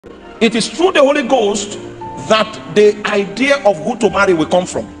It is through the Holy Ghost that the idea of who to marry will come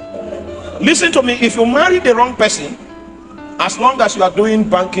from. Listen to me, if you marry the wrong person, as long as you are doing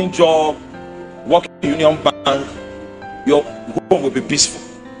banking job, working Union Bank, your home will be peaceful.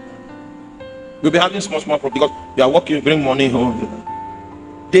 You'll be having small problem because you are working, you bring money home.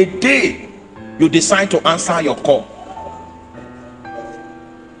 The day you decide to answer your call,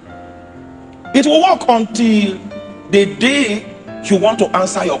 it will work until the day you want to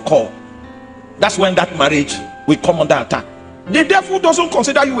answer your call. That's when that marriage will come under attack. The devil doesn't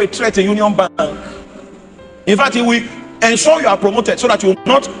consider you a threat in Union Bank. In fact, he will ensure you are promoted so that you will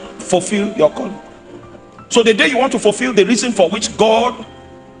not fulfill your call. So the day you want to fulfill the reason for which God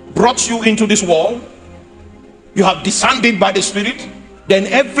brought you into this world, you have discerned it by the Spirit, then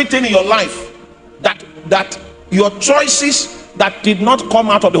everything in your life that your choices that did not come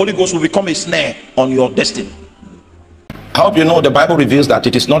out of the Holy Ghost will become a snare on your destiny. I hope you know the Bible reveals that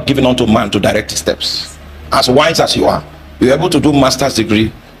it is not given unto man to direct his steps. As wise as you are, you're able to do master's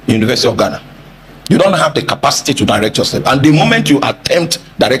degree in University of Ghana. You don't have the capacity to direct yourself. And the moment you attempt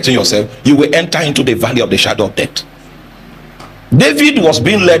directing yourself, you will enter into the valley of the shadow of death. David was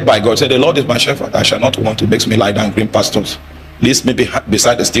being led by God. He said, the Lord is my shepherd, I shall not want. He makes me lie down in green pastures, leads me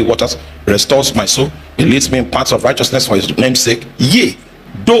beside the still waters, restores my soul. He leads me in paths of righteousness for his name's sake. Yea,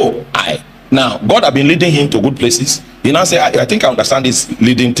 though I. Now, God had been leading him to good places. He now said, I think I understand this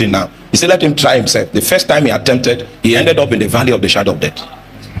leading thing now. He said, let him try himself. The first time he attempted, he ended up in the valley of the shadow of death.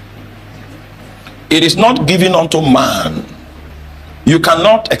 It is not given unto man. You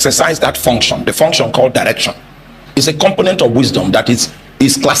cannot exercise that function, the function called direction. It's a component of wisdom that is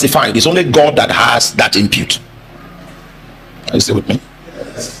classified. It's only God that has that input. Are you still with me?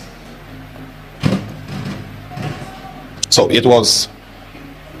 Yes. So it was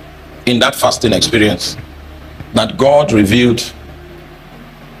in that fasting experience that God revealed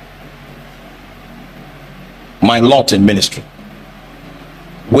my lot in ministry,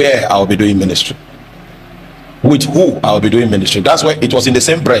 where I'll be doing ministry, with who I'll be doing ministry. That's why it was in the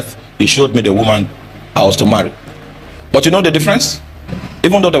same breath he showed me the woman I was to marry. But you know the difference?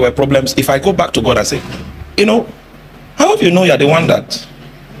 Even though there were problems, if I go back to God and say, you know, how do you know you're the one that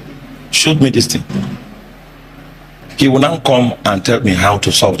showed me this thing? He will now come and tell me how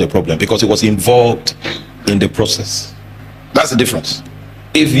to solve the problem because he was involved in the process. That's the difference.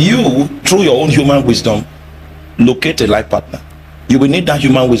 If you, through your own human wisdom, locate a life partner, you will need that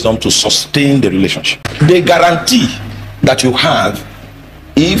human wisdom to sustain the relationship. The guarantee that you have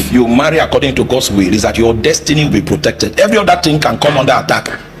if you marry according to God's will is that your destiny will be protected. Every other thing can come under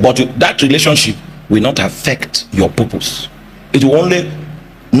attack, but that relationship will not affect your purpose. It will only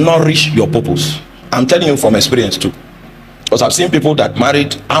nourish your purpose. I'm telling you from experience too, because I've seen people that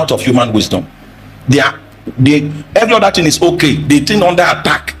married out of human wisdom. Every other thing is okay. The thing under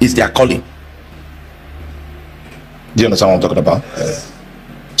attack is their calling. Do you understand what I'm talking about? Yes.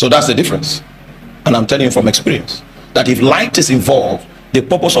 So that's the difference. And I'm telling you from experience that if light is involved, the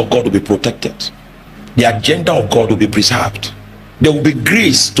purpose of God will be protected. The agenda of God will be preserved. There will be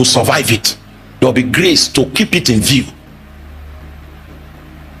grace to survive it. There will be grace to keep it in view.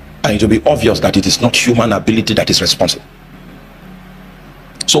 And it will be obvious that it is not human ability that is responsible.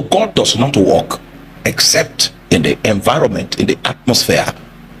 So God does not work except in the environment, in the atmosphere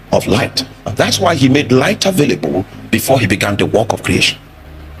of light. And that's why he made light available before he began the work of creation.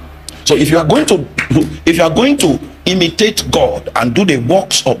 So if you are going to imitate God and do the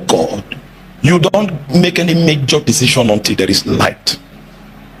works of God, you don't make any major decision until there is light.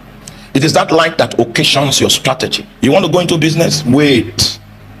 It is that light that occasions your strategy. You want to go into business? Wait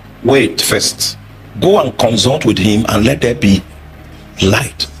first. Go and consult with him and let there be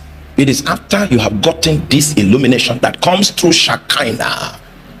light. It is after you have gotten this illumination that comes through Shekinah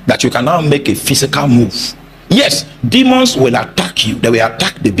that you can now make a physical move. Yes, demons will attack you, they will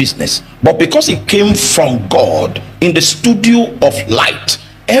attack the business, but because it came from God in the studio of light,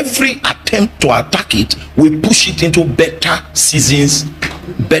 every attempt to attack it will push it into better seasons,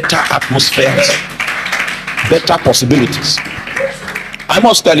 better atmospheres, better possibilities. I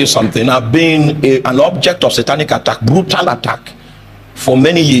must tell you something. I've been an object of satanic attack, brutal attack, for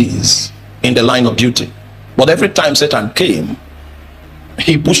many years in the line of duty. But every time Satan came,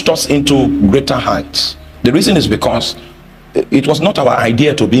 he pushed us into greater heights. The reason is because it was not our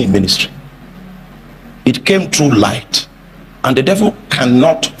idea to be in ministry. It came through light. And the devil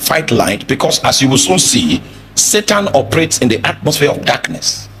cannot fight light because, as you will soon see, Satan operates in the atmosphere of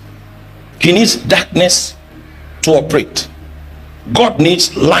darkness. He needs darkness to operate. God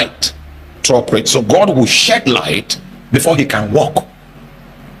needs light to operate. So God will shed light before he can walk.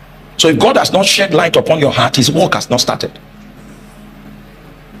 So if God has not shed light upon your heart, his work has not started.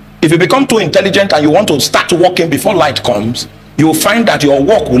 If you become too intelligent and you want to start working before light comes, you will find that your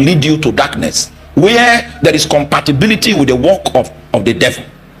work will lead you to darkness, where there is compatibility with the work of the devil.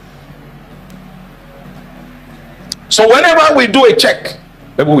 So whenever we do a check,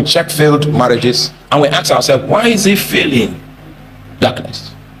 maybe we check failed marriages and we ask ourselves, why is it failing?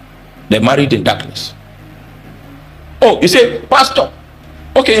 Darkness. They married in darkness. Oh, you say, Pastor,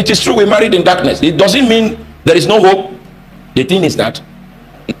 okay, it is true we married in darkness. It doesn't mean there is no hope. The thing is that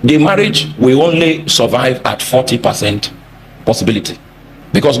the marriage will only survive at 40% possibility,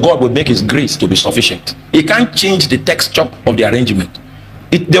 because God will make his grace to be sufficient. He can't change the texture of the arrangement.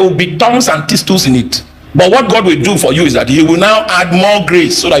 There will be tongues and thistles in it, but what God will do for you is that he will now add more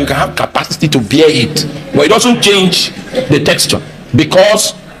grace so that you can have capacity to bear it. But it doesn't change the texture,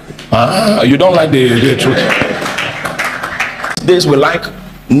 because you don't like the truth. Days we like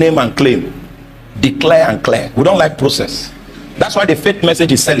name and claim, declare and clear. We don't like process. That's why the faith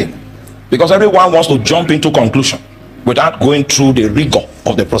message is selling, because everyone wants to jump into conclusion without going through the rigor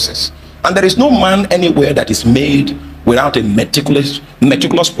of the process. And there is no man anywhere that is made without a meticulous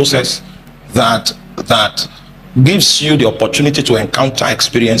process that gives you the opportunity to encounter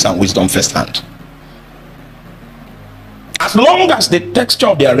experience and wisdom firsthand. As long as the texture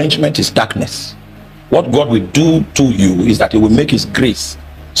of the arrangement is darkness, what God will do to you is that he will make his grace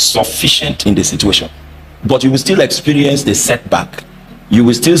sufficient in the situation, but you will still experience the setback. You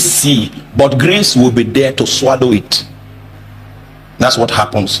will still see, but grace will be there to swallow it. That's what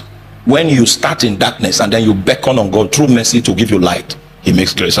happens when you start in darkness and then you beckon on God through mercy to give you light. He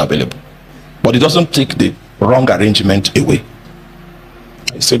makes grace available, but it doesn't take the wrong arrangement away.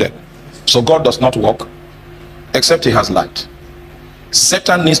 You see that? So God does not work except he has light.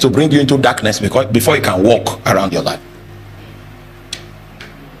 Satan needs to bring you into darkness before he can walk around your life.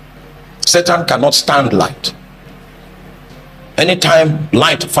 Satan cannot stand light. Anytime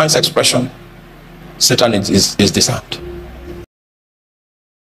light finds expression, Satan is disarmed.